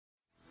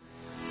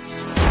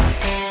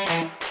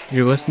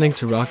You're listening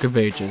to Rock of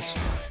Ages,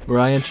 where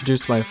I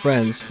introduce my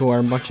friends who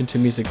are much into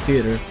music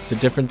theater to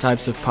different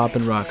types of pop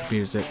and rock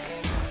music.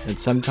 And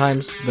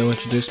sometimes they'll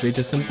introduce me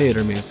to some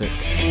theater music.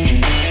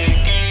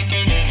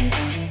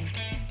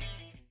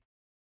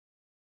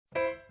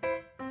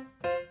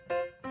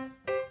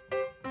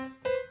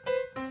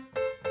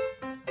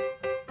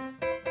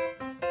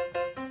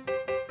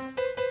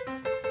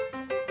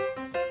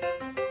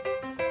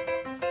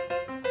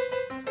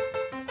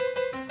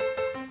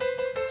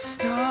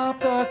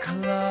 Stop the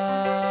clock.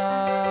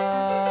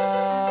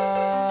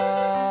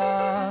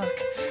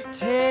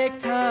 Take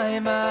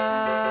time out.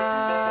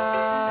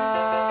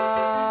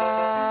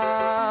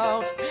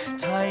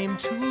 Time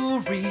to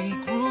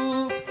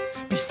regroup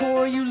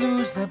before you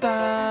lose the bout.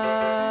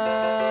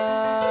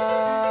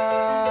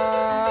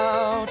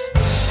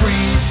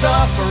 Freeze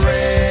the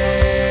frame.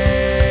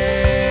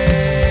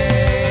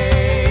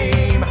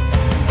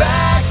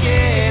 Back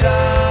it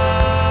up.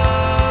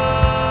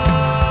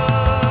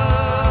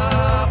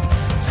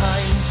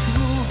 Time to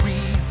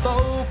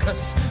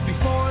refocus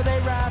before they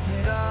wrap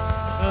it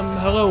up.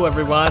 Hello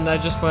everyone, I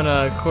just want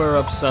to clear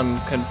up some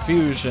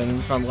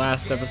confusion from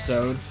last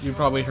episode. You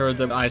probably heard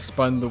that I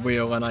spun the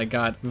wheel and I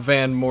got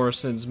Van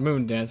Morrison's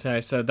Moondance, and I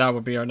said that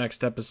would be our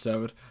next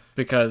episode,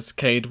 because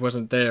Cade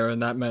wasn't there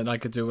and that meant I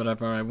could do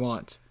whatever I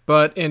want.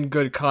 But in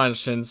good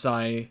conscience,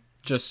 I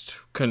just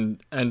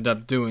couldn't end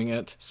up doing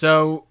it.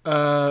 So,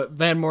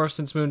 Van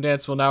Morrison's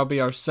Moondance will now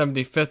be our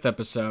 75th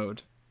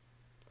episode.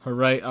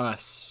 Hooray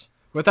us.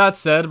 With that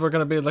said, we're going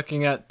to be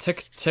looking at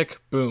Tick,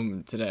 Tick,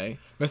 Boom today.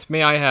 With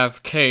me I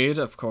have Cade,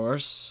 of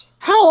course.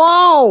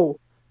 Hello!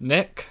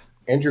 Nick.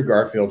 Andrew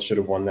Garfield should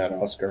have won that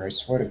Oscar, I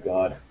swear to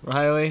God.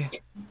 Riley.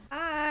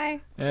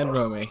 Hi. And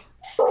Romy.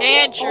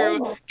 Andrew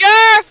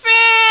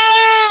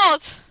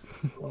Garfield!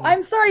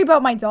 I'm sorry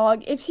about my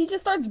dog. If she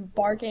just starts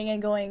barking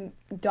and going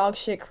dog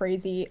shit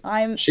crazy,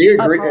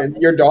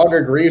 Your dog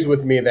agrees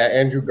with me that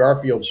Andrew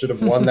Garfield should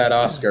have won that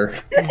Oscar.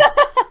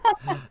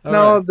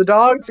 No, the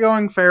dog's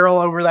going feral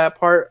over that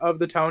part of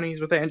the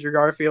Tonys with Andrew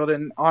Garfield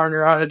and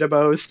Ariana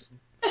DeBose.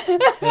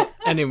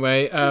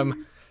 Anyway,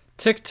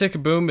 Tick,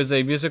 Tick, Boom is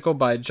a musical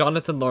by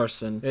Jonathan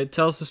Larson. It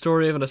tells the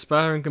story of an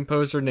aspiring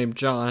composer named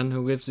John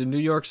who lives in New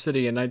York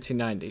City in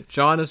 1990.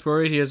 John is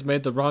worried he has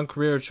made the wrong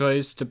career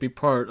choice to be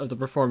part of the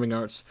performing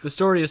arts. The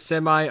story is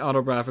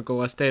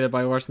semi-autobiographical, as stated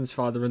by Larson's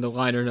father in the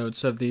liner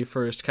notes of the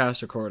first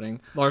cast recording.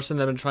 Larson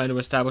had been trying to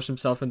establish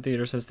himself in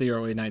theater since the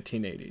early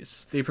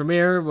 1980s. The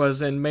premiere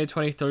was in May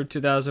 23,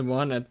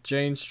 2001 at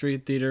Jane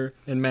Street Theater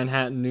in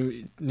Manhattan,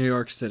 New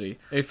York City.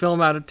 A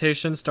film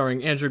adaptation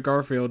starring Andrew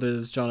Garfield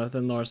as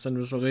Jonathan Larson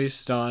was released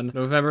on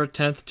November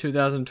 10th,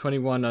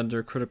 2021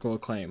 under critical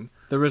acclaim.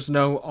 There is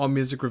no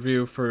all-music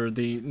review for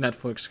the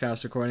Netflix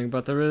cast recording,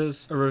 but there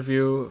is a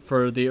review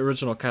for the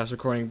original cast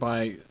recording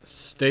by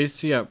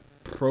Stacia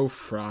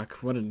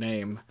Profrock. What a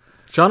name.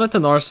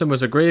 Jonathan Larson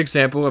was a great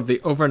example of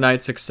the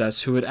overnight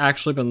success who had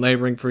actually been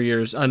laboring for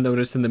years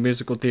unnoticed in the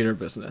musical theater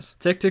business.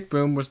 Tick, Tick,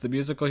 Boom was the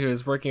musical he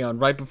was working on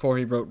right before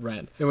he wrote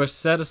Rent. It was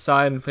set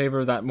aside in favor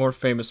of that more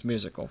famous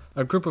musical.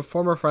 A group of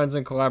former friends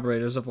and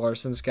collaborators of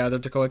Larson's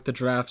gathered to collect the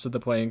drafts of the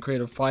play and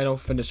create a final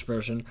finished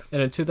version,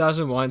 and in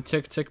 2001,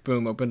 Tick, Tick,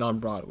 Boom opened on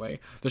Broadway.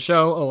 The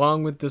show,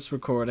 along with this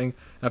recording,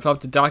 have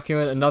helped to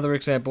document another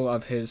example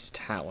of his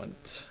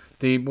talent.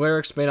 The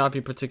lyrics may not be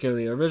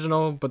particularly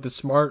original, but the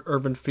smart,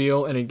 urban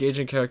feel and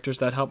engaging characters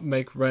that help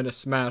make Rent a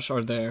smash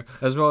are there,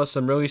 as well as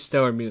some really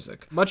stellar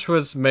music. Much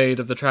was made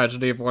of the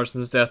tragedy of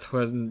Larson's death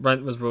when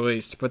Rent was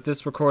released, but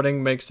this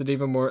recording makes it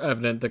even more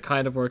evident the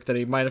kind of work that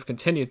he might have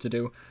continued to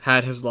do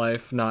had his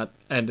life not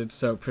ended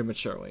so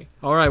prematurely.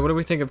 Alright, what do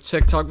we think of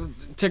Tick, Boom?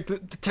 Tick,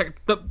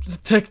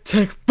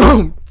 Tick,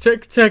 Boom!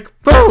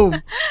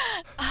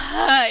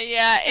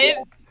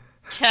 I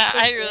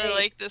really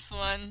like this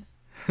one.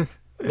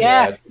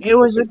 Yeah, it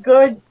was a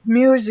good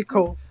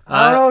musical.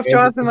 I don't know if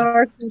Jonathan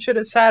Larson should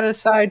have sat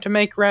aside to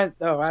make Rent,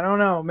 though. I don't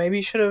know. Maybe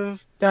he should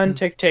have done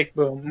Tick, Tick,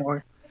 Boom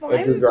more.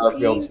 Andrew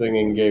Garfield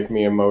singing gave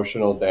me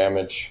emotional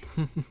damage.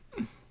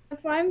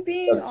 If I'm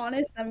being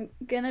honest, I'm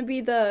gonna be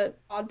the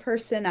odd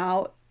person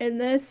out in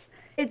this.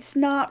 It's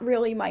not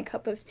really my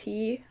cup of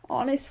tea,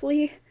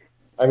 honestly.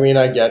 I mean,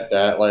 I get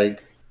that.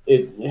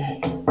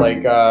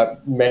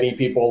 Many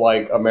people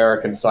like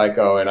American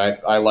Psycho, and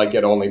I like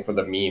it only for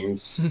the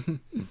memes.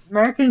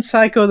 American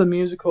Psycho the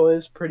musical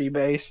is pretty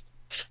based.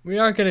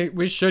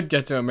 We should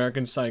get to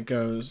American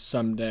Psycho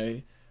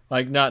someday.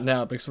 Not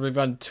now, because we've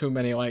done too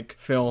many,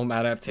 film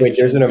adaptations. Wait,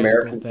 there's an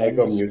American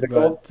Psycho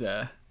musical?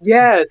 But,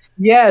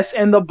 Yes,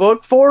 and the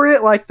book for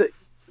it, the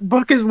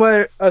book is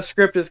what a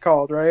script is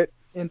called, right?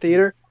 In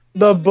theater.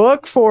 The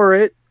book for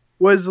it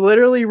was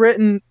literally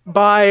written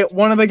by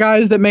one of the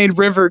guys that made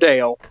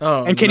Riverdale.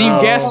 Oh, and can you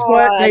guess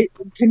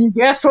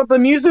what the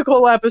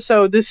musical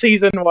episode this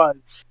season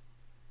was?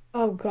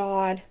 Oh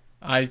God.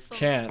 I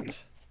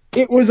can't.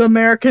 It was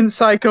American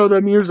Psycho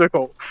the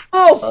musical.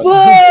 Oh,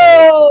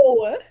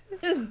 boo!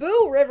 Just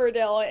boo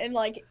Riverdale and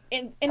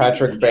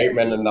Patrick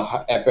Bateman and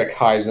the epic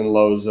highs and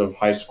lows of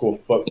high school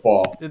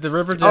football. Did the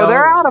Riverdale? Oh,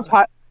 they're out of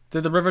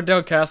Did the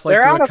Riverdale cast like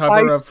They're do out a of cover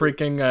high of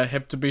freaking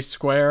Hip to Be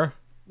Square?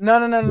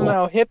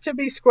 No. Hip to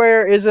Be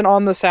Square isn't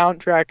on the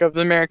soundtrack of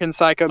the American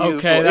Psycho musical.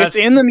 Okay, that's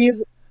It's in the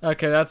music.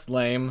 Okay, that's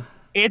lame.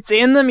 It's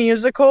in the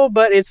musical,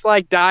 but it's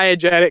like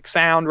diegetic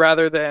sound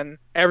rather than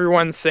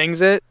everyone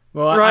sings it.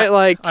 Well, Right,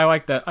 like- I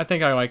like that. I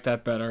think I like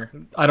that better.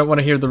 I don't want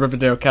to hear the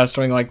Riverdale cast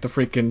doing like the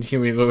freaking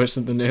Huey Lewis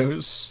in the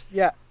news.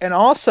 Yeah, and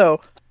also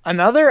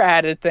another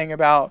added thing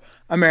about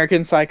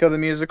American Psycho the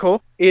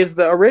musical is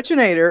the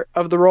originator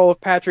of the role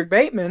of Patrick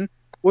Bateman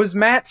was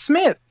Matt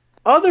Smith,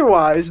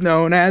 otherwise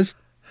known as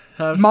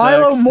Have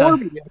Milo sex,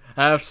 Morbius.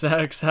 Have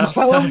sex. Have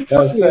Milo sex.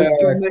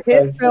 Morbius from the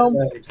hit film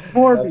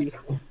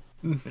Morbius.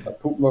 I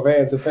poop my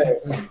vans and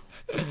things.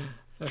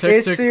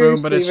 Tick It's Tick Boom,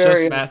 but it's seriously just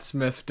very- Matt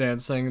Smith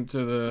dancing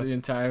to the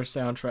entire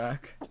soundtrack.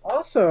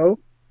 Also,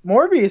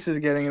 Morbius is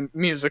getting a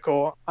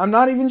musical. I'm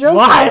not even joking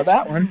What? about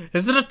that one.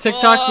 Is it a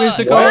TikTok What?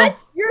 musical? What?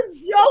 You're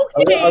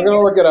joking! I'm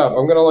gonna look it up.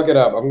 I'm gonna look it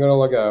up. I'm gonna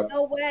look it up.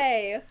 No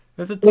way.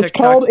 Is it It's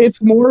TikTok? called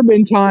It's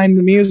Morbin Time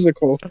the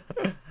musical.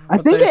 I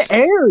But think they- it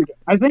aired.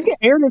 I think it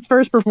aired its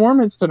first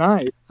performance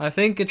tonight. I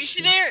think We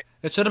should air.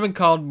 it should have been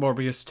called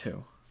Morbius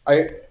 2.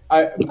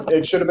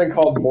 It should have been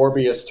called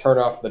Morbius Turn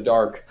Off the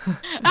Dark.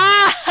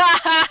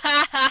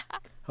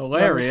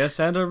 Hilarious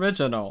and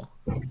original.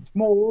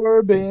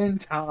 Morbin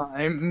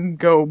Time,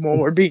 go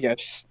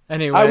Morbius.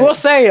 Anyway, I will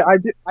say I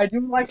do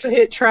like the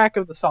hit track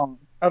of the song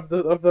of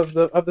the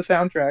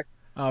soundtrack.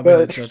 I'll be the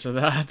but- judge of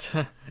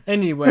that.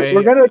 Anyway,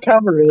 We're gonna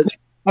cover it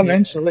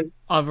eventually.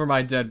 over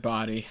my dead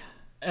body.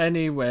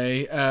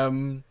 Anyway,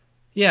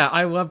 yeah,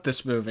 I loved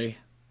this movie.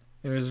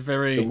 It was The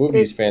very,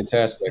 movie's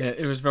fantastic.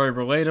 it was very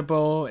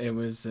relatable.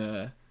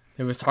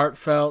 It was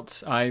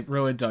heartfelt. I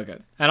really dug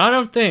it, and I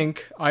don't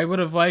think I would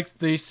have liked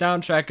the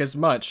soundtrack as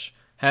much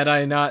had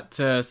I not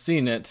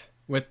seen it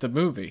with the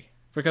movie.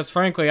 Because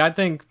frankly, I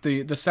think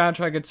the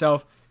soundtrack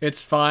itself,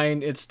 it's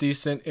fine, it's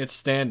decent, it's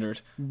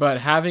standard. But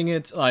having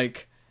it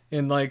like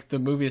in like the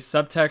movie's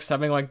subtext,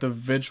 having like the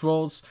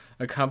visuals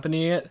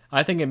accompany it,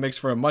 I think it makes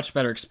for a much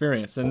better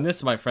experience. And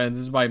this, my friends,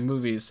 is why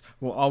movies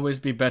will always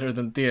be better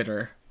than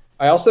theater.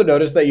 I also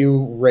noticed that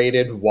you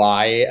rated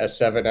Y a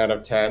 7 out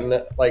of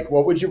 10. Like,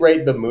 what would you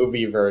rate the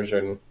movie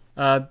version?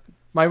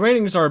 My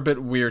ratings are a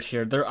bit weird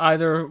here. They're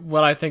either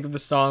what I think of the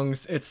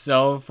songs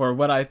itself or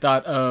what I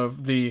thought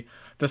of the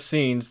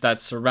scenes that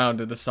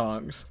surrounded the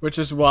songs, which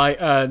is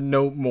why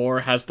No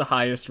More has the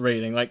highest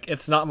rating. Like,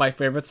 it's not my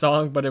favorite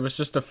song, but it was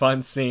just a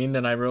fun scene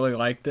and I really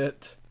liked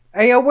it.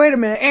 Hey, wait a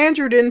minute.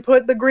 Andrew didn't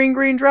put the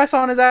green dress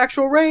on his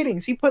actual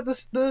ratings. He put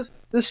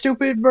the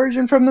stupid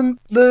version from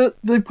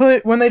they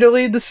put when they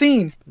deleted the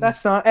scene.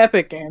 That's not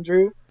epic,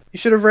 Andrew. You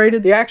should have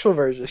rated the actual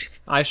version.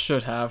 I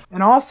should have.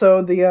 And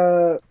also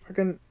the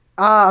freaking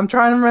I'm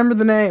trying to remember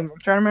the name.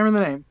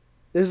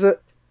 There's the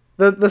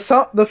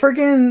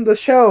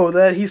show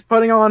that he's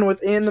putting on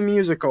within the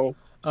musical.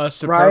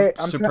 Right,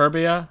 I'm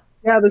Superbia?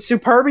 Yeah, the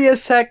Superbia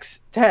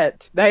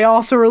Sextet. They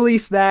also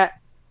released that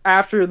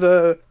after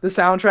the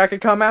soundtrack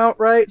had come out,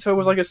 right? So it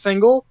was like a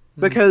single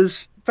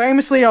because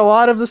famously a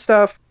lot of the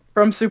stuff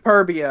from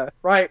Superbia,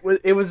 right,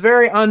 it was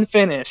very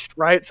unfinished,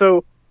 right?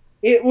 So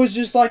it was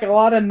just like a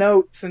lot of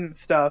notes and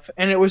stuff,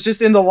 and it was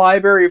just in the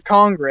Library of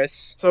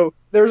Congress. So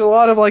there's a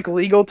lot of like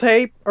legal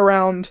tape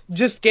around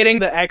just getting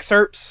the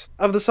excerpts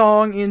of the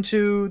song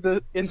into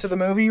the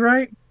movie,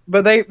 right?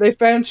 But they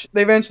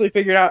eventually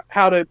figured out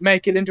how to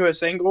make it into a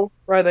single,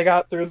 right? They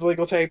got through the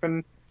legal tape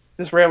and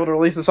just were able to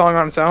release the song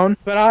on its own.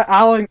 But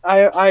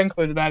I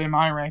included that in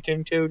my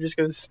ranking too, just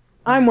because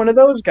I'm one of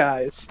those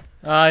guys.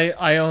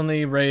 I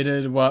only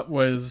rated what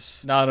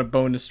was not a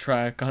bonus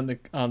track on the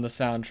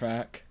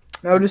soundtrack.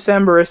 No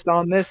Decemberist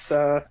on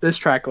this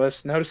track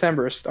list. No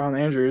Decemberist on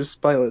Andrew's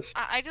playlist.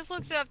 I just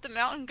looked up. The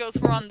Mountain Goats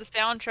were on the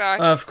soundtrack.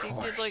 Of They did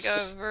course. like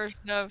a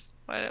version of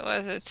what it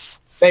was. It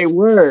They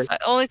were.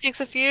 only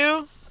takes a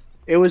few.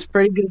 It was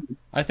pretty good.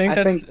 I think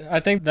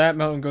that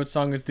Mountain Goat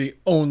song is the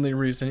only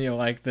reason you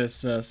like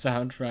this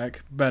soundtrack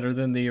better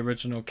than the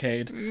original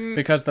Cade,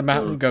 because the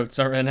Mountain Goats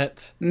are in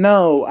it.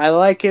 No, I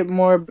like it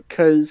more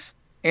because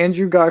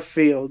Andrew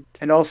Garfield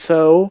and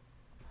also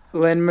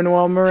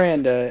Lin-Manuel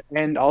Miranda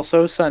and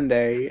also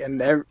Sunday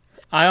and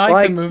I like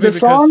like the movie the because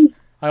songs.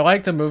 I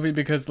like the movie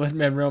because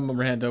Lin-Manuel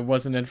Miranda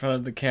wasn't in front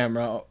of the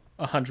camera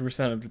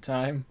 100% of the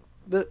time.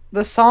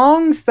 The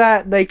songs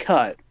that they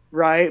cut,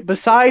 right?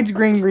 Besides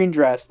Green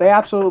Dress, they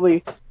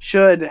absolutely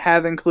should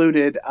have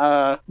included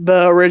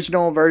the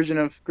original version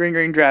of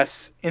Green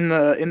Dress in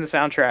the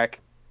soundtrack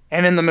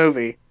and in the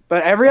movie.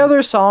 But every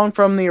other song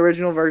from the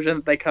original version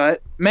that they cut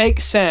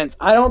makes sense.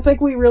 I don't think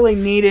we really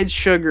needed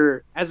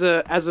Sugar as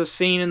a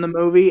scene in the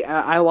movie.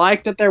 I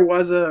like that there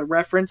was a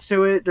reference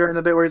to it during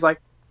the bit where he's like,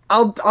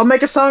 I'll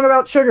make a song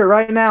about sugar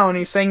right now, and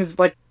he sings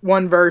like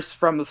one verse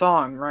from the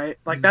song, right?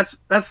 Like that's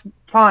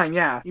fine,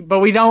 yeah. But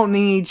we don't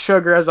need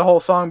Sugar as a whole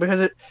song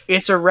because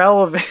it's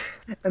irrelevant.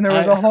 And there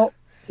was a whole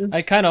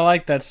I kind of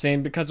like that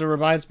scene because it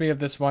reminds me of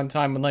this one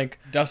time when like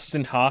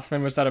Dustin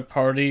Hoffman was at a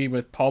party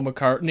with Paul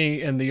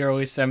McCartney in the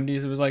early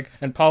 70s. It was like,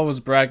 and Paul was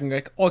bragging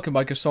like, "Oh, I can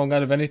make a song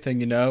out of anything,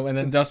 you know." And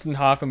then Dustin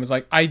Hoffman was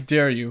like, "I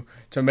dare you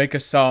to make a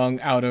song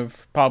out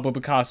of Pablo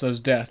Picasso's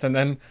death." And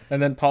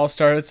then Paul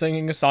started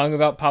singing a song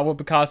about Pablo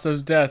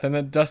Picasso's death. And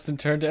then Dustin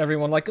turned to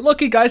everyone like,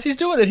 "Look, you guys, he's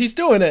doing it. He's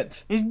doing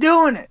it. He's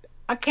doing it.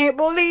 I can't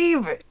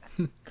believe it."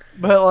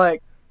 But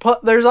like,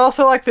 there's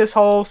also like this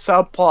whole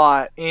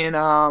subplot in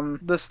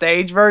the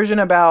stage version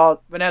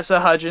about Vanessa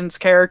Hudgens'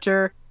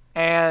 character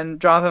and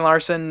Jonathan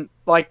Larson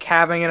like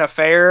having an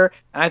affair.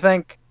 And I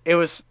think it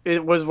was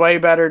way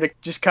better to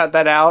just cut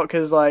that out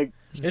because like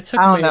I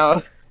don't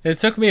know. It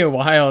took me a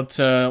while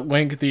to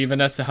link the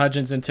Vanessa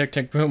Hudgens in Tick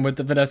Tick Boom with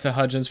the Vanessa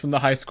Hudgens from the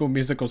High School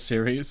Musical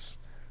series.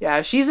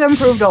 Yeah, she's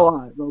improved a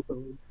lot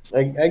vocally.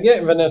 I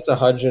get Vanessa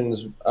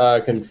Hudgens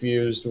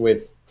confused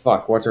with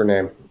what's her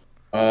name?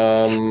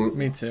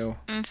 Me too.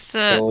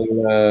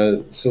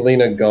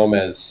 Selena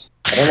Gomez.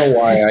 I don't know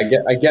why.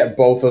 I get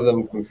both of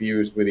them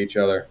confused with each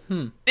other.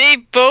 They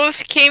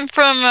both came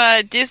from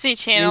Disney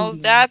Channel.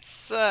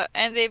 That's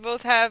and they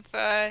both have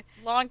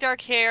long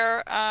dark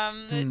hair,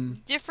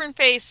 different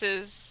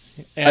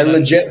faces. I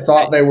legit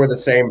thought they were the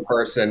same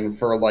person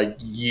for like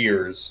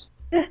years.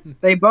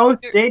 They both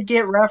did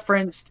get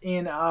referenced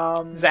in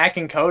Zack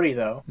and Cody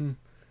though.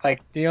 Like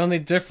the only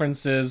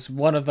difference is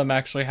one of them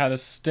actually had a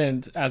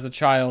stint as a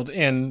child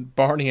in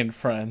Barney and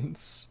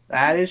Friends.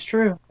 That is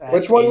true.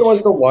 Which one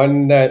was the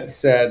one that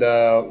said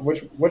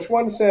which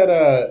one said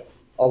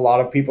a lot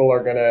of people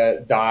are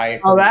gonna die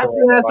from that's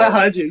Vanessa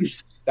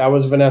Hudgens. That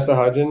was Vanessa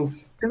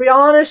Hudgens? To be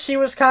honest, she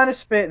was kind of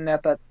spitting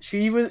at that.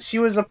 She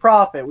was a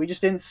prophet. We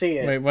just didn't see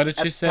it. Wait, what did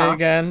she say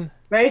again?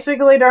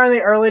 Basically, during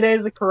the early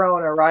days of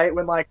Corona, right,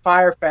 when like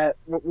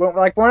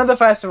like one of the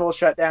festivals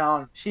shut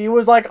down, she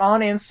was like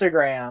on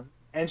Instagram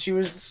and she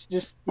was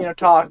just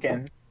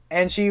talking,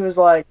 and she was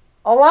like,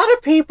 "A lot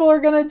of people are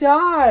gonna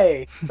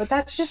die, but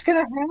that's just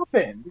gonna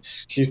happen."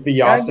 She's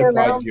the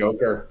ossified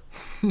Joker.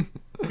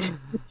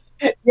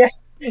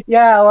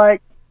 Yeah.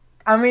 Like,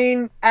 I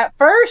mean, at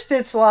first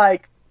it's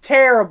like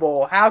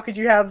terrible. How could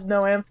you have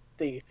no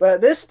empathy? But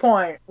at this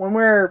point, when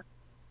we're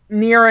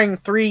nearing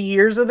 3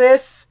 years of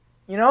this.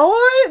 You know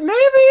what?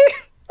 Maybe.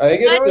 I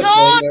think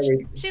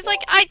She's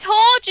like, "I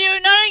told you,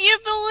 none of you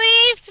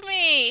believed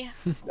me."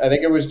 I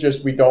think it was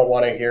just we don't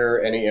want to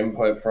hear any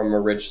input from a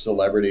rich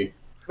celebrity.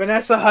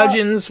 Vanessa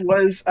Hudgens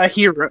was a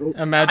hero.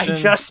 Imagine. I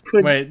just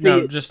couldn't see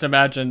it. Just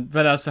imagine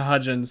Vanessa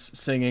Hudgens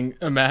singing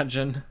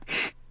 "Imagine."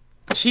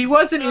 She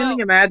wasn't in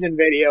the Imagine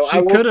video.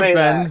 She could have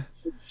been.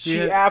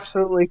 She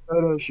absolutely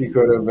could have. She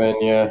could have been,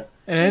 yeah.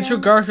 And Andrew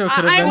Garfield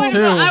could have been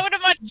too. I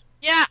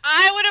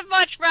would have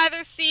much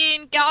rather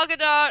seen Gal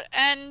Gadot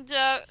and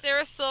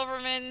Sarah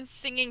Silverman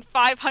singing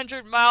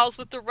 500 Miles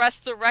with the rest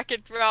of the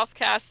Wreck-It Ralph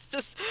cast.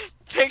 Just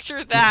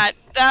picture that.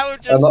 That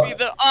would just be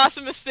the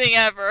awesomest thing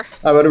ever.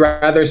 I would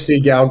rather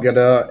see Gal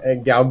Gadot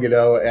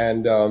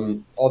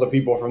and all the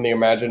people from the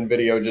Imagine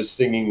video just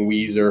singing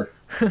Weezer.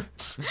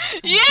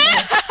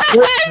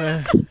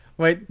 Yeah!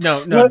 Wait,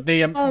 no.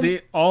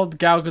 The all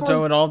Gal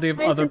Gadot and all the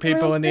other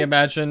people in the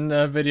Imagine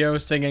video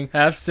singing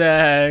 "Have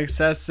sex,"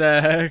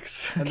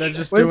 and they're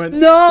just doing.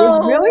 No.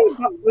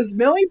 Was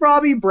Millie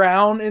Bobby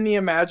Brown in the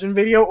Imagine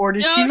video, or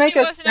did she make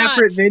a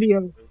separate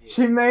video?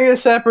 She made a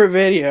separate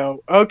video.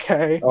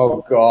 Okay.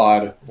 Oh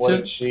God, what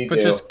did she do? But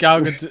just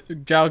Gal Gadot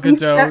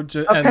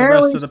and the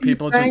rest of the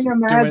people just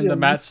doing the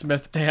Matt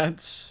Smith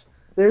dance.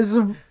 There's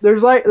a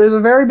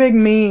very big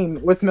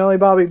meme with Millie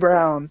Bobby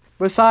Brown.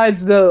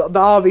 Besides the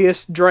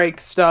obvious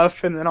Drake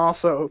stuff, and then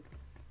also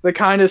the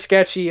kind of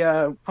sketchy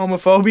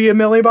homophobia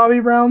Millie Bobby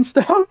Brown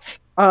stuff.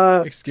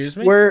 Excuse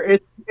me? Where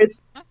it's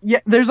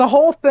there's a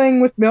whole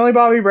thing with Millie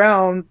Bobby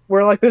Brown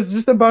where like there's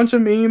just a bunch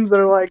of memes that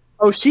are like,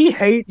 "Oh, she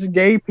hates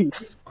gay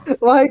people,"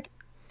 like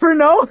for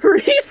no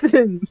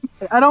reason.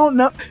 I don't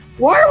know.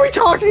 Why are we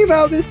talking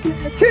about this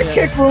Tick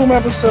Tick Boom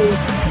episode?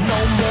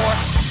 No more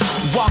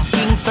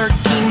walking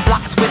 13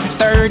 blocks with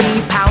 30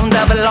 pounds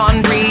of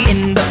laundry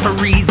in the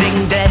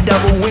freezing dead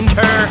of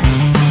winter.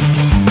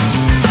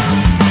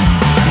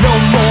 No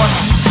more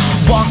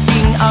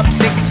walking up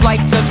 6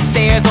 flights of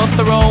stairs or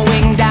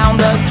throwing down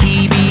the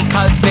key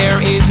because there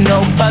is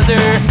no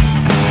buzzer.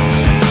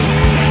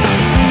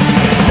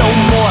 No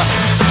more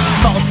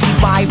faulty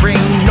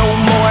wiring, no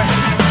more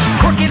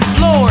crooked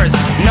floors,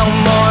 no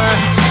more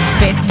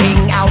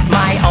spitting out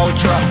my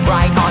ultra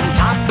bright on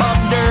top of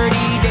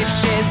dirty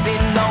dishes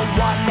in the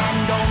one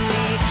and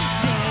only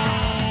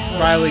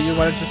sink. Riley, you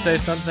wanted to say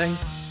something?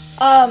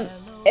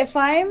 If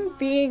I'm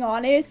being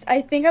honest,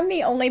 I think I'm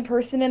the only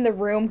person in the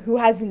room who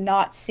has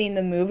not seen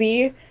the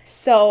movie,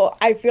 so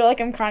I feel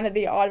like I'm kind of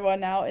the odd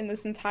one out in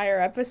this entire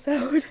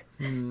episode.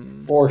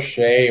 For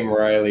shame,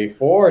 Riley.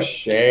 For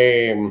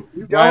shame.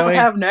 You don't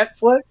have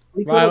Netflix?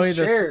 We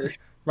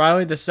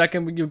Riley, the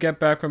second you get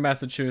back from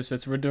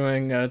Massachusetts, we're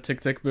doing Tick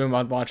Tick Boom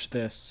on Watch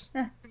This.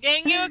 We're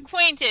getting you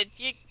acquainted.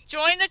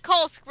 Join the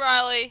cult,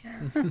 Riley.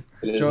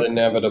 It is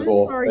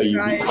inevitable I'm sorry, that you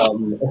guys.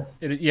 become.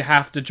 You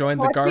have to join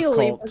the Watch Garth me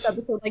leave this cult.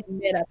 episode like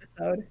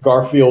mid-episode.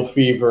 Garfield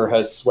fever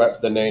has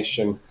swept the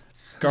nation.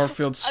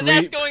 Garfield And that's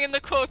sweep. going in the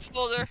quotes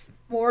folder.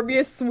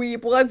 Morbius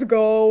sweep, let's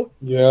go.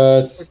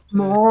 Yes.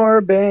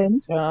 More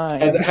Ben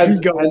time. Has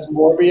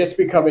Morbius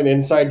become an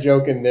inside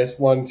joke in this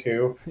one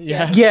too?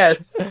 Yes.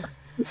 Yes.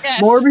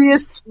 Yes.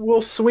 Morbius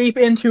will sweep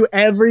into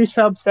every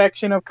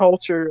subsection of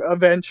culture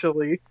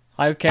eventually.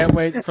 I can't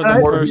wait for the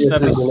Morbius first is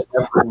episode.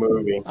 in every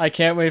movie. I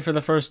can't wait for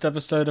the first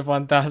episode of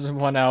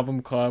 1001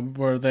 Album Club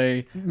where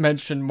they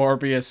mention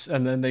Morbius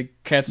and then they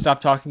can't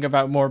stop talking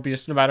about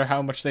Morbius no matter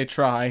how much they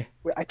try.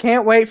 I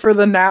can't wait for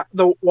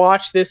the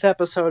watch this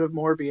episode of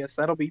Morbius.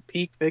 That'll be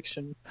peak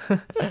fiction.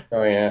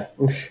 Oh yeah,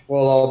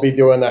 we'll all be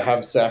doing the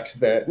have sex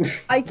bit.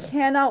 I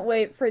cannot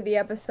wait for the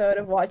episode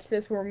of Watch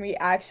This when we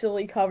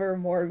actually cover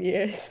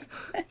Morbius.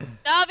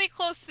 That'll be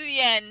close to the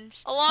end.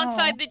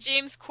 Alongside the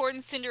James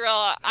Corden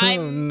Cinderella.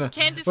 no.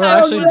 Can't We're decide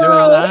actually which doing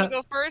one that? to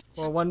go first.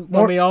 Well,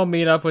 when we all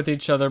meet up with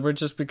each other, we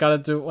gotta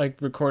do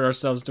record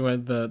ourselves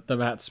doing the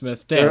Matt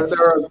Smith dance.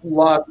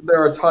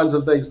 There are tons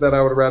of things that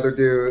I would rather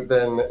do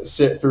than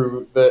sit through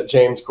the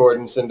James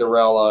Corden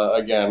Cinderella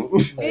again.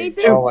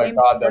 Anything Oh my James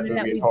god, that Corden movie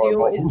is we do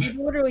horrible. would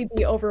literally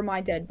be over my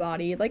dead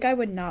body. Like, I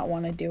would not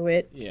want to do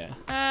it. Yeah.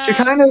 To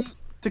kind of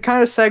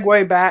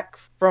segue back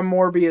from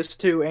Morbius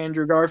to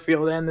Andrew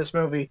Garfield and this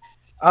movie,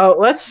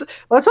 let's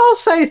all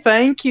say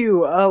thank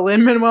you,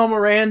 Lin-Manuel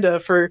Miranda,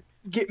 for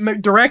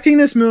directing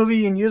this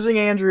movie and using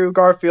Andrew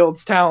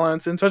Garfield's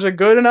talents in such a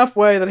good enough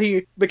way that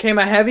he became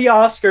a heavy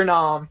Oscar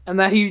nom, and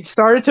that he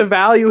started to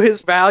value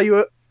his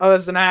value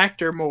as an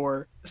actor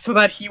more, so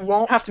that he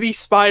won't have to be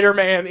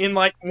Spider-Man in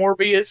like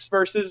Morbius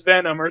versus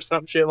Venom or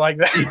some shit like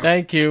that.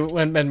 Thank you,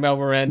 Lin-Manuel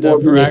Miranda, for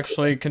Morbius-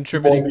 actually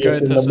contributing Morbius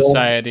good in to the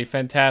society.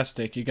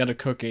 Fantastic. You got a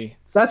cookie.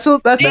 That's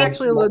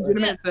actually a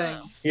legitimate thing.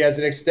 He has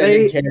an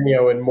extended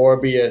cameo in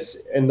Morbius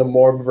in the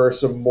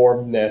Morbverse of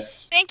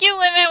Morbness. Thank you,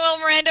 Lin-Manuel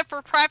Miranda,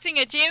 for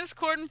crafting a James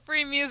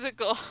Corden-free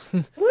musical.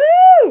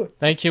 Woo!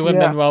 Thank you,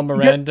 Lin-Manuel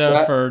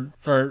Miranda, Yeah.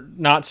 for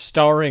not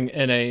starring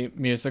in a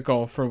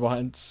musical for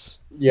once.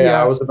 Yeah,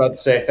 I was about to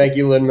say thank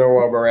you,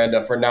 Lin-Manuel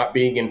Miranda, for not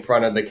being in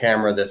front of the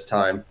camera this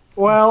time.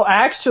 Well,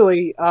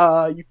 actually,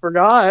 you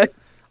forgot.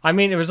 I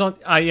mean, it was on.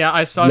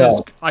 I saw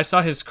No. I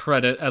saw his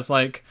credit as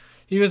like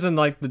he was in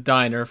like the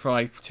diner for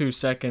like 2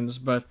 seconds,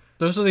 but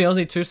those are the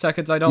only 2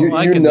 seconds I don't You-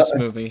 like you in know- this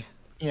movie.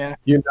 Yeah.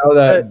 You know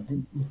that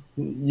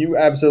you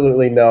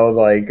absolutely know,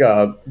 like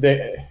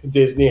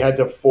Disney had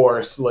to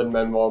force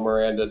Lin-Manuel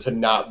Miranda to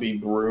not be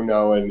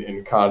Bruno in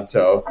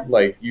Encanto.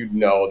 Like you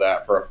know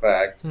that for a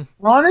fact.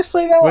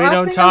 Honestly, though, We I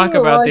don't think I talk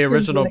would've about liked the him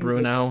original playing-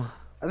 Bruno.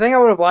 I think I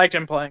would have liked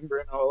him playing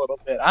Bruno a little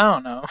bit. I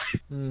don't know.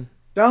 Hmm.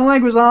 John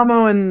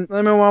Leguizamo and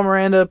Lin-Manuel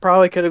Miranda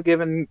probably could have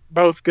given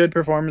both good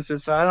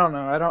performances. So I don't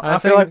know. I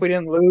feel think- like we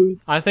didn't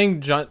lose. I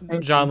think John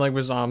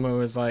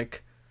Leguizamo is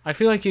like. I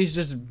feel like he's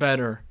just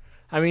better.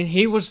 I mean,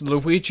 he was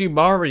Luigi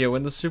Mario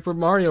in the Super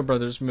Mario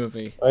Brothers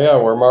movie. Oh yeah,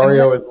 where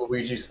Mario is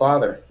Luigi's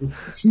father.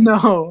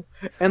 No,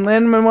 and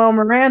Lin-Manuel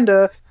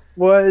Miranda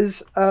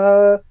was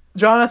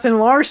Jonathan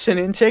Larson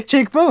in Tick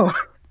Tick Boom.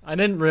 I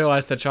didn't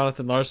realize that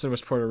Jonathan Larson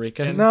was Puerto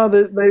Rican. No,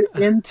 there was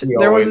a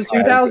always has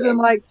been.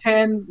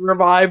 2010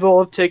 revival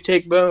of Tick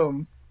Tick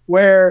Boom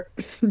where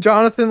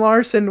Jonathan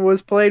Larson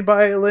was played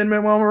by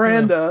Lin-Manuel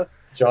Miranda.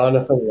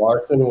 Jonathan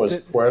Larson was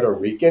Puerto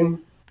Rican.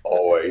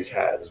 Always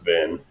has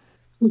been.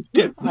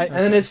 And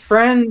then his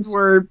friends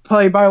were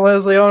played by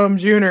Leslie Odom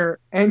Jr.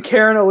 and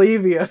Karen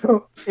Olivia.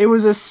 It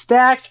was a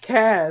stacked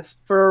cast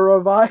for a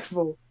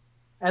revival.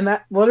 And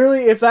that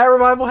literally, if that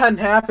revival hadn't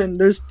happened,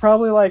 there's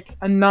probably like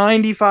a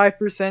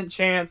 95%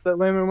 chance that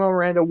Lin-Manuel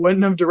Miranda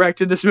wouldn't have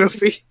directed this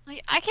movie.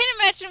 Like, I can't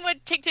imagine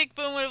what Tick Tick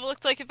Boom would have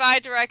looked like if I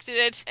directed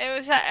it.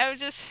 I would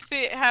just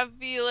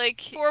be like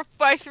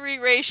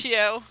 4:3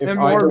 ratio. If And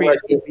I Morbius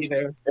directed, would be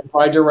there. if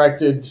I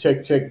directed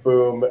Tick Tick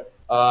Boom,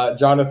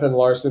 Jonathan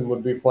Larson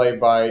would be played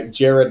by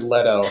Jared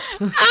Leto.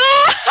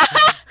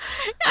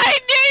 I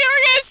knew you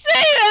were gonna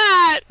say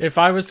that. If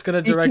I was gonna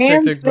He direct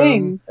can Tick Tick Boom,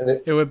 sing.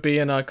 And it would be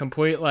in a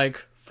complete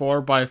like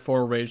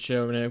 4:4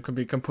 ratio, and it could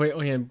be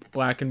completely in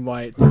black and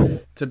white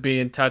to be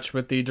in touch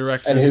with the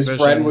director's and his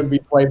vision. friend would be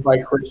played by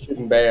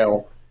Christian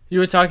Bale. You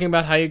were talking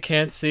about how you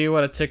can't see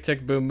what a Tick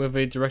Tick Boom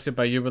movie directed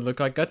by you would look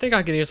like. I think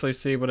I can easily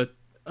see what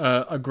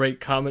a great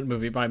comic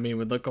movie by me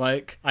would look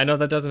like. I know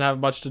that doesn't have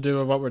much to do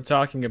with what we're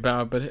talking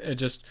about, but it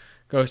just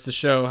goes to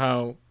show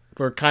how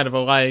we're kind of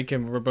alike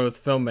and we're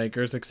both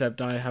filmmakers,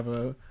 except I have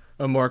a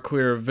more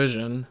queer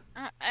vision.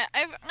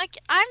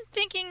 I'm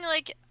thinking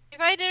like if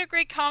I did a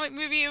great comic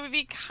movie, it would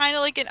be kind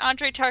of like an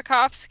Andrei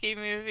Tarkovsky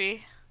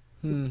movie,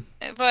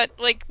 but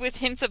like with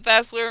hints of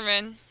Baz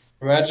Luhrmann.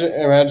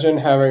 Imagine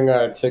having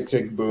a Tick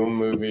Tick Boom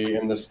movie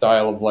in the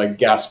style of like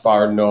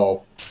Gaspar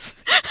Noé.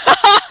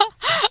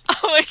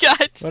 Oh my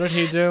god! What did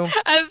he do?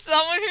 As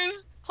someone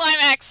who's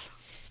climax.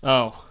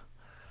 Oh.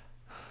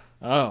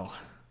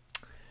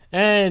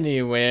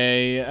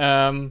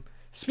 Anyway,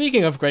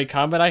 speaking of great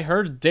combat, I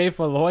heard Dave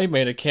Malloy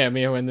made a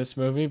cameo in this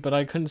movie, but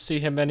I couldn't see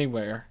him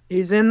anywhere.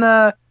 He's in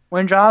the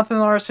when Jonathan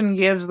Larson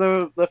gives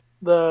the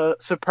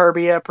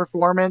Superbia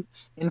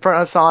performance in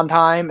front of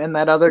Sondheim and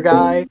that other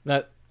guy,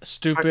 That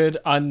stupid,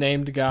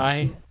 unnamed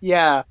guy.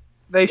 yeah,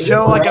 they Is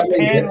show it like a Bradley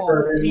panel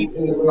Whitford of in the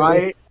people, movie?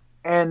 right?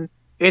 And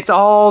it's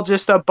all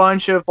just a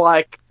bunch of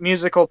like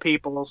musical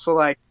people. So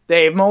like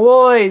Dave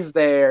Malloy's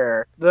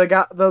there,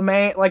 the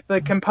main, like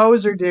the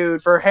composer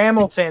dude for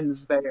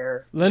Hamilton's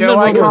there.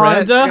 Lin-Manuel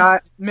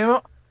Miranda?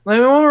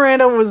 Lin-Manuel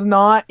Miranda was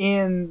not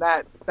in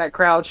that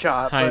crowd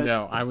shot. I but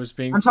know, I was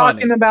being I'm funny.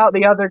 talking about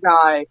the other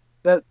guy,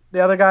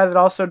 that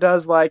also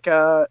does like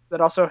that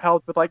also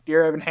helped with like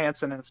Dear Evan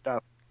Hansen and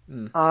stuff.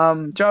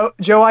 Joe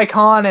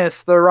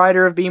Iconis, the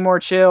writer of Be More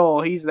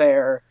Chill, he's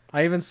there.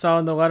 I even saw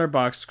in the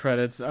letterbox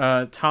credits,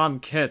 Tom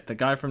Kitt, the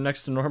guy from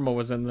Next to Normal,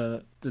 was in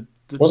the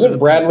Wasn't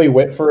Bradley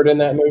Whitford in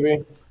that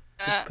movie?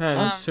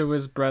 Depends. Who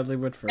is Bradley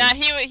Whitford? Yeah,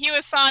 he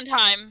was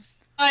Sondheim.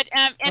 But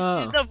and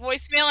Oh. the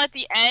voicemail at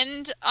the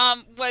end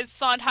was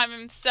Sondheim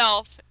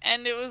himself,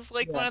 and it was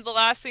like one of the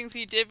last things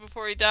he did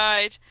before he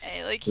died.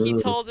 And, like he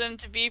told him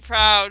to be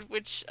proud,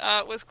 which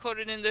was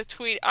quoted in the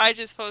tweet I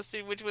just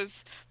posted, which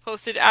was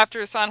posted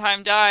after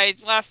Sondheim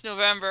died last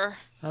November.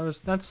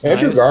 That's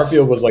Andrew nice.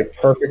 Garfield was like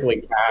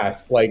perfectly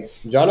cast. Like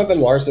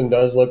Jonathan Larson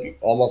does look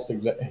almost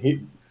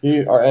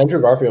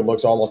Andrew Garfield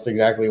looks almost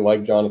exactly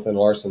like Jonathan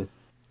Larson.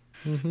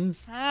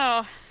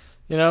 Oh.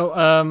 You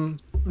know,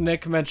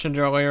 Nick mentioned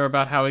earlier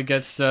about how he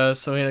gets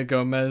Selena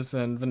Gomez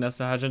and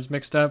Vanessa Hudgens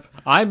mixed up.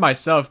 I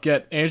myself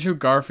get Andrew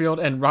Garfield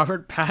and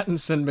Robert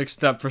Pattinson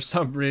mixed up for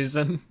some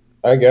reason.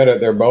 I get it.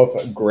 They're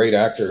both great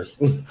actors.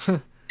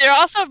 They're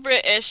also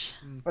British.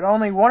 But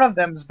only one of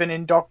them's been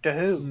in Doctor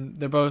Who.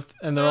 They're both,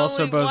 and they're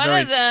also Only both one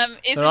very. of them is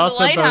in They're the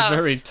also both lighthouse.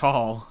 very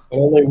tall. And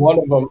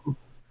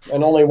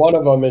only one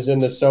of them is in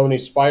the Sony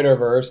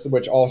Spider-Verse,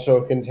 which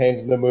also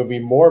contains the movie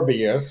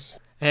Morbius.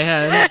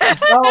 And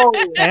No,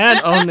 and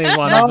only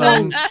one of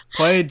them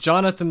played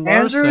Jonathan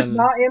Larson. Andrew's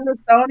not in the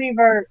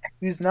Sonyverse.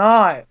 He's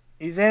not.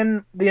 He's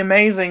in the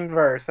Amazing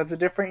Verse. That's a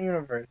different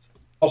universe.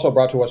 Also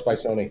brought to us by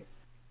Sony.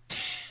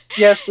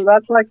 Yes, so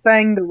that's like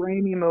saying the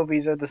Raimi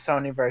movies are the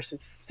Sonyverse.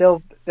 It's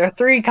still there are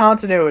three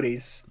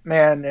continuities,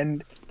 man,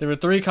 and There were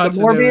three Morbius-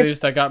 continuities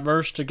that got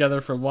merged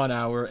together for 1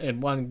 hour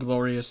in one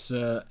glorious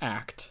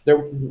act.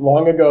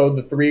 Long ago,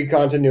 the three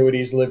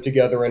continuities lived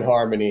together in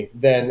harmony.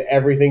 Then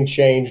everything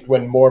changed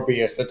when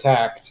Morbius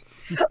attacked.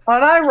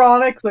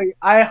 unironically,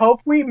 I hope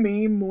we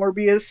meme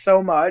Morbius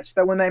so much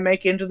that when they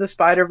make Into the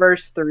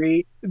Spider-Verse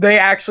 3, they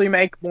actually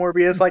make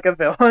Morbius like a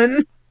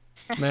villain.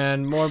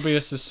 Man,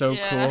 Morbius is so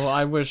Yeah. cool.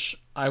 I wish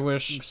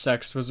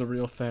sex was a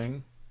real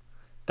thing.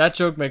 That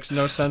joke makes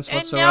no sense And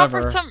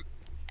whatsoever.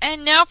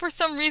 now for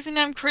some reason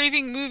I'm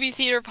craving movie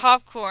theater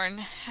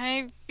popcorn.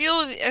 I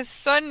feel a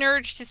sudden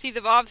urge to see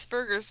the Bob's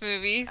Burgers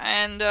movie,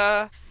 and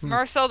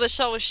Marcel the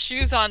Shell with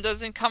Shoes On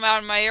doesn't come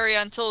out in my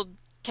area until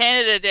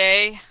Canada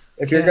Day.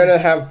 If you're gonna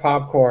have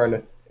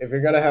popcorn,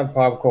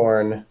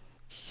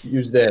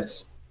 use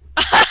this.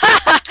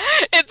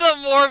 It's a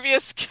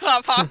Morbius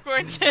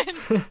popcorn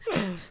tin.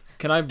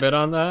 Can I bid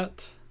on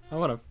that? I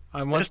want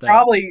There's that.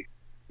 probably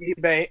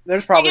eBay.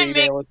 There's probably can eBay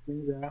make-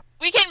 listings. Yeah.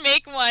 We can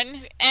make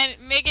one and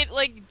make it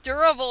like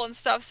durable and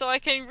stuff, so I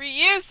can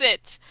reuse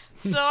it,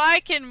 so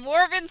I can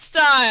Morbin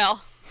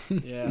style.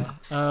 Yeah.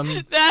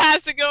 That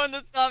has to go in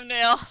the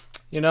thumbnail.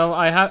 You know,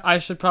 I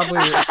should probably.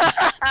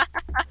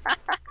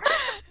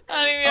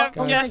 I think we have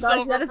Oh my guests gosh,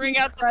 over. that is Bring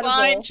out the incredible.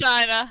 fine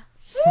china.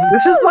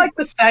 This is like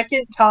the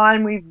second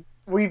time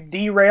we've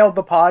derailed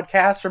the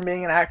podcast from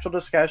being an actual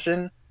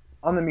discussion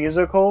on the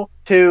musical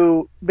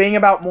to being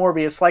about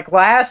Morbius. Like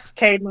last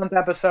Cade Month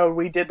episode,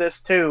 we did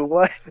this too.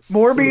 Like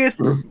Morbius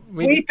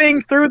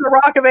weeping through the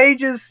Rock of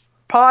Ages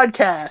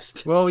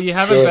podcast. Well, you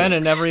haven't Good. been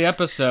in every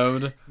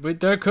episode.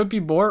 There could be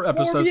more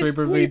episodes Morbius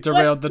where we weep,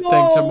 derailed the let's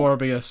thing to go.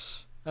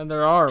 Morbius. And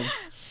there are.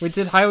 We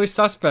did Highly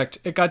Suspect.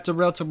 It got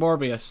derailed to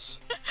Morbius.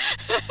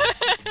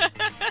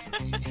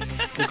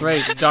 The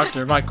great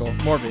Dr. Michael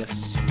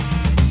Morbius.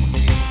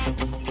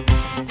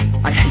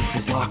 I hate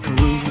this locker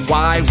room.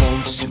 Why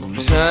won't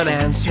Susan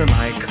answer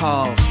my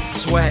calls?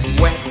 Sweat,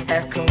 wet,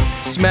 echo,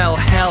 smell,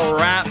 hell,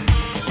 rap.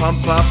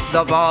 Pump up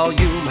the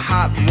volume.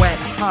 Hot, wet,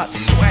 hot,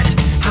 sweat.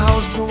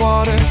 How's the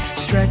water?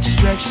 Stretch,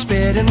 stretch,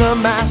 spit in the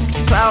mask.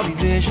 Cloudy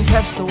vision,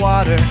 test the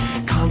water.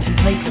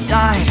 Contemplate the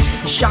dive,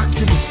 the shock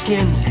to the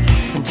skin.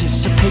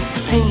 Anticipate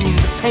the pain,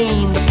 the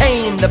pain, the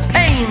pain, the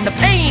pain, the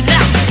pain.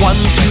 Now, 1,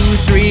 2,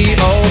 3,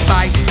 oh,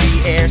 bite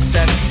the air.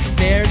 7,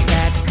 there's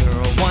that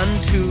girl.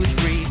 1, 2,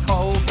 3,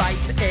 oh, bite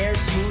the air.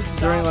 Smooth,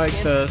 soft During like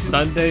skin. the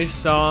Sunday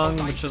song,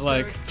 which is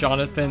like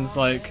Jonathan's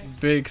like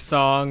big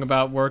song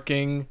about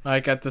working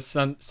like at the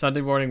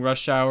Sunday morning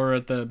rush hour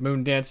at the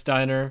Moondance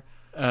Diner.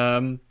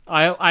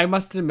 I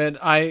must admit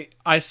I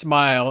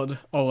smiled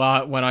a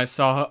lot when I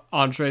saw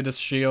Andre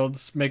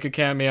DeShields make a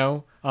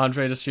cameo.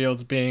 Andre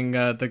DeShields being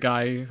the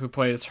guy who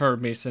plays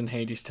Hermes in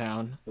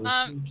Hadestown.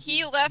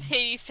 He left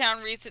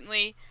Hadestown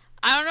recently.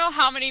 I don't know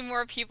how many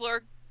more people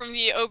are from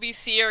the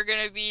OBC are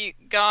gonna be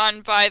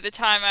gone by the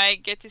time I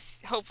get to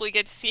hopefully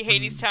get to see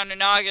Hadestown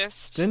in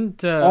August.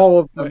 Didn't All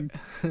of them.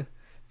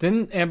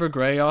 Didn't Amber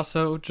Gray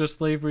also just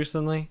leave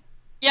recently?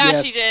 Yeah,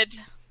 Yes. she did.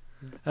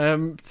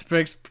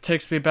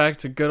 Takes me back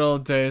to good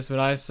old days when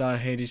I saw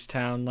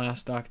Hadestown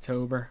last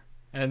October.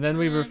 And then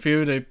we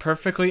reviewed a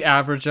perfectly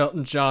average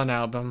Elton John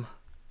album.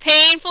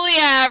 Painfully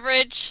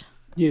average.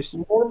 Yes.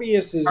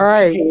 Morbius is All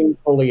right.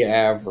 painfully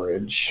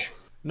average.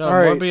 No, All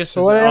right. Morbius So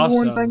is what did awesome.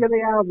 everyone think of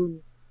the album,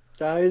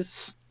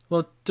 guys?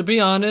 Well, to be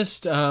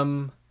honest,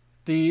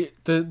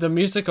 the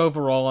music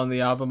overall on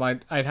the album,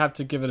 I'd have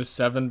to give it a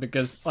 7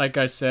 because, like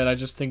I said, I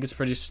just think it's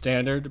pretty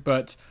standard.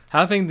 But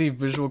having the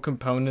visual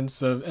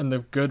components and the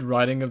good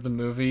writing of the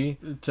movie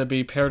to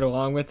be paired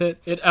along with it,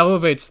 it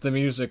elevates the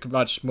music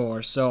much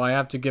more. So I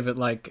have to give it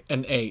like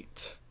an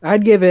 8.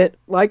 I'd give it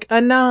like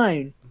a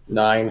 9.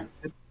 9.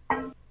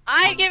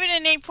 I give it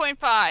an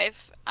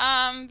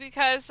 8.5.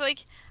 Because like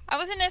I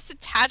wasn't as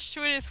attached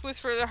to it as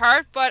Whisper of the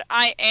Heart, but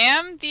I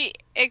am the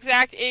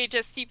exact age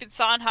as Stephen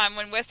Sondheim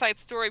when West Side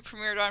Story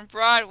premiered on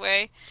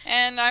Broadway,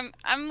 and I'm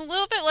a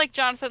little bit like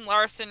Jonathan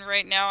Larson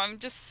right now. I'm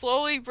just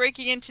slowly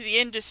breaking into the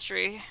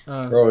industry.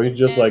 Bro, he's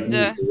just like And,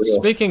 me. for real.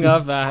 Speaking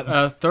of that,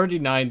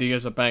 3090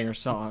 is a banger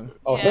song.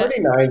 Oh, Yeah.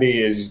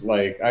 3090 is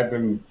like I've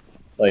been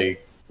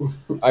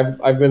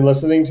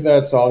listening to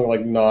that song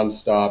like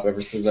nonstop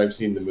ever since I've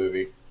seen the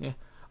movie.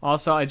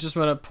 Also, I just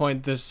want to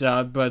point this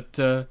out, but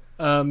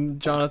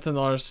Jonathan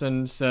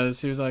Larson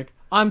says, he was like,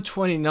 I'm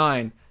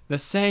 29, the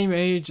same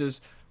age as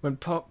when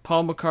Paul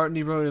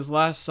McCartney wrote his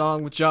last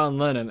song with John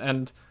Lennon,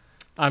 and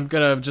I'm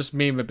gonna just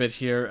meme a bit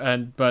here,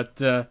 but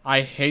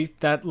I hate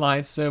that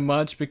line so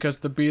much because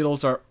the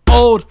Beatles are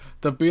old,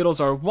 the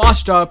Beatles are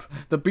washed up,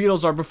 the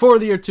Beatles are before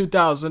the year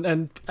 2000,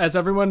 and as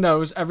everyone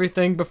knows,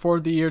 everything before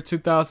the year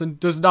 2000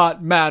 does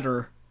not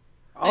matter.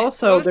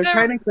 Also, was they're there-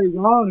 technically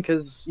wrong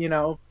because,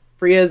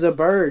 free as a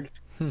bird.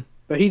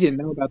 But he didn't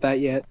know about that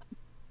yet.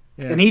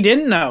 Yeah. And he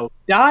didn't know.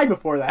 Died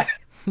before that.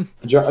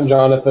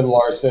 Jonathan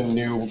Larson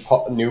knew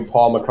Paul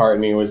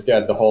McCartney was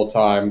dead the whole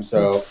time,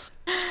 so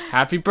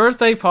Happy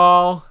birthday,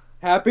 Paul!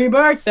 Happy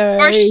birthday!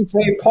 Or sh-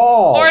 hey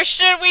Paul. Or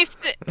should we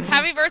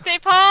Happy birthday,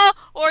 Paul?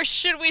 Or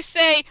should we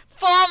say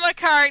Paul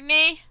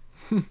McCartney?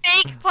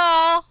 Fake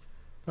Paul.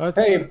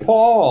 Hey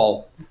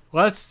Paul.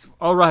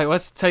 All right,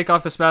 let's take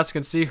off this mask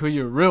and see who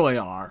you really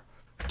are.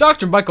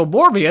 Dr. Michael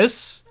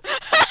Morbius!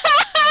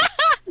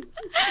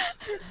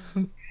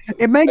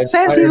 It makes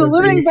sense. He's a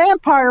living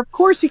vampire. Of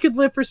course he could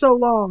live for so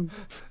long.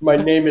 My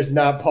name is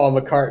not Paul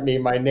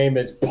McCartney. My name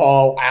is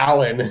Paul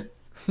Allen.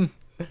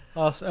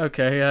 Also,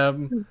 okay,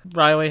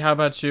 Riley, how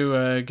about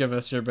you give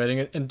us your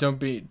rating? And don't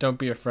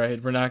be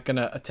afraid. We're not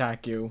gonna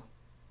attack you.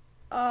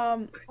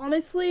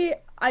 Honestly,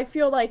 I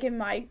feel like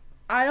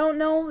I don't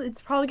know,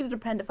 it's probably gonna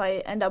depend if I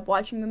end up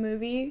watching the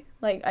movie.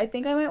 Like, I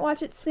think I might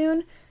watch it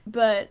soon,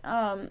 but,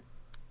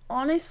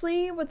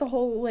 honestly, with the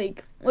whole,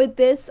 with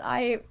this,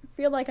 I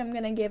feel like I'm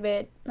gonna give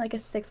it, a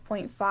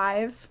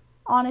 6.5,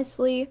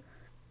 honestly.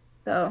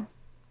 So,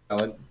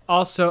 Allen.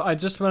 Also, I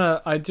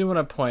do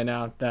wanna point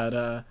out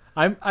that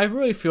I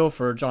really feel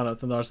for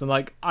Jonathan Larson.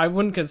 Like, I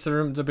wouldn't consider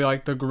him to be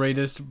like the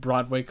greatest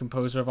Broadway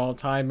composer of all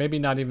time. Maybe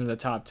not even the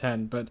top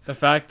 10. But the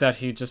fact that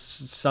he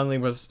just suddenly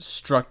was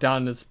struck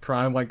down in his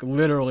prime, like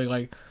literally,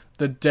 like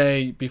the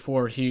day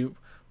before he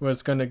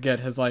was gonna get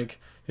his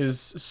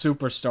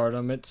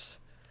superstardom, it's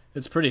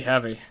pretty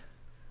heavy.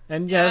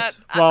 And yes,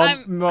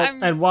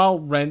 I'm- while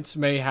Rent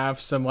may have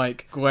some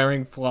like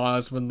glaring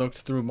flaws when looked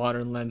through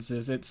modern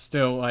lenses, it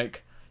still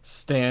like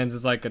stands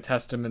as like a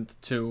testament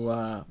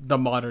to the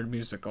modern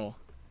musical.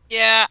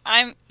 Yeah,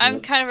 I'm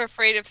kind of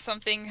afraid of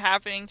something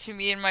happening to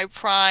me in my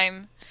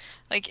prime.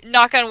 Like,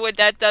 knock on wood,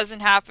 that doesn't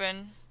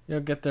happen. You'll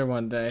get there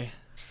one day.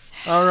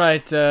 All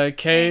right,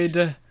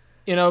 Cade.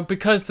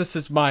 Because this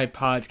is my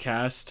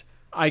podcast,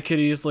 I could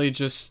easily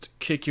just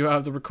kick you out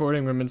of the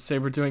recording room and say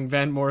we're doing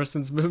Van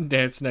Morrison's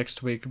Moondance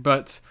next week,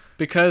 but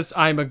because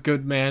I'm a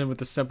good man with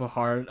a simple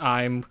heart,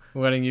 I'm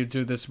letting you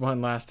do this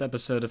one last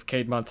episode of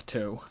Cade Month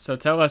 2. So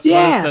tell us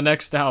what the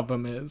next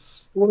album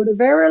is. For the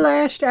very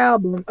last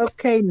album of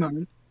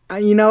Cademan,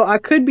 I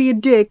could be a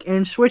dick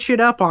and switch it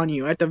up on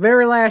you at the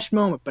very last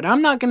moment, but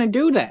I'm not going to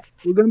do that.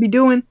 We're going to be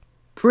doing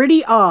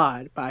Pretty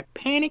Odd by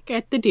Panic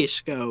at the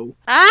Disco.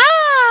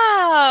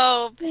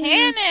 Oh,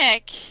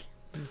 Panic!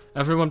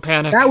 Everyone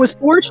panic. That was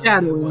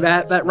foreshadowing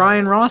that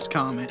Ryan Ross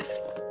comment.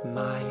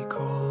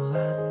 Michael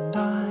and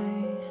I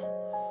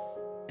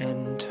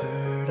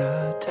entered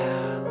a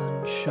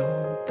talent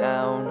show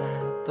down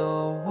at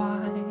the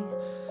Y.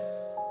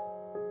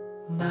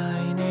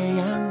 9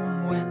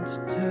 a.m. went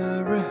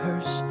to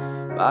rehearse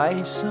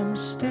by some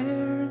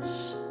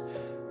stairs.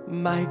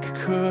 Mike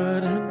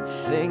couldn't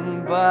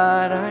sing,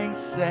 but I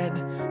said,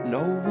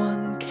 no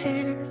one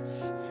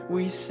cares.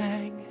 We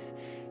sang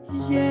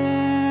Yellow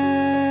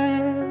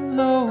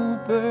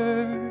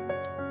Bird,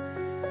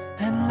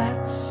 and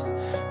let's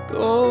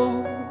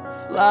go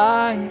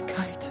fly a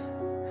kite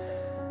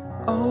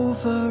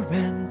over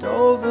and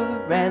over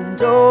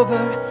and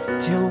over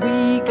till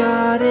we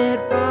got it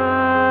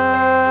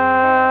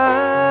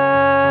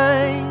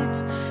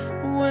right.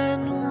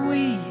 When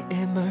we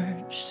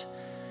emerged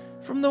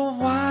from the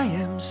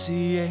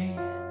YMCA,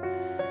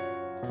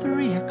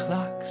 3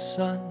 o'clock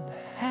sun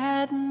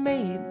had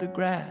made the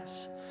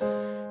grass.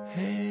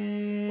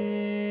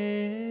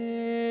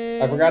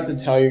 I forgot to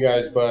tell you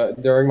guys,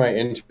 but during my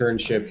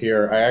internship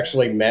here, I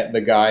actually met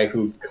the guy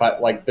who cut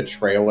like the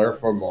trailer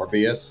for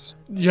Morbius.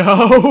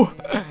 Yo!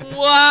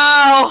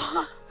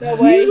 Wow. No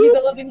way, he's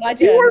a living You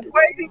legend. were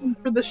waiting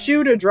for the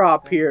shoe to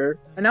drop here,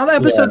 and now the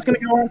episode's gonna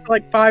go on for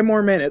like 5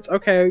 more minutes.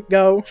 Okay,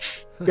 go,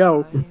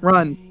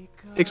 run,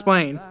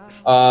 explain.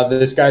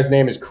 This guy's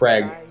name is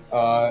Craig.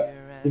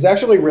 He's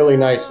actually really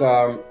nice.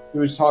 He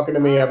was talking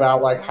to me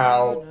about like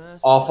how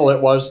awful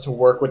it was to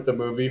work with the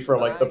movie for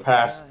like the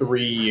past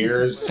 3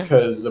 years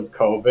because of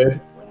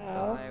COVID.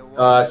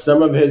 Wow.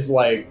 Some of his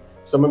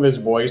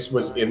voice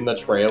was in the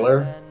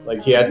trailer.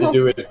 Like he had to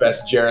do his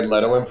best Jared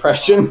Leto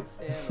impression.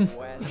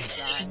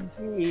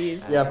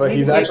 Jeez. Yeah, but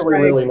he's actually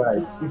really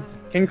nice.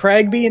 Can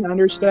Craig be an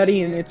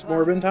understudy in It's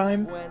Morbin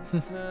Time?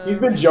 He's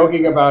been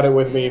joking about it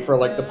with me for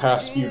like the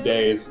past few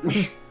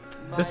days.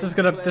 This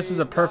is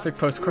a perfect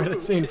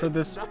post-credit scene for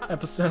this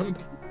episode.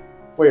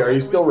 Wait, are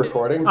you still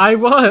recording? I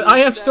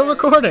am still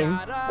recording.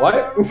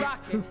 What?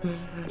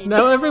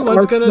 Now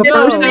everyone's gonna The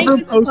first know.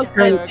 ever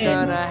post-credit scene.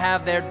 Gonna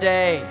have their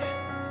day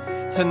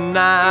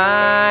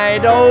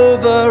tonight,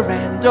 over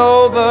and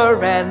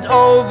over and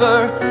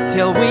over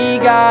till we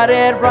got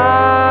it right.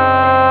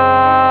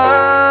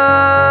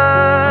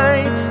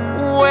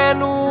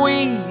 When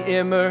we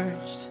emerge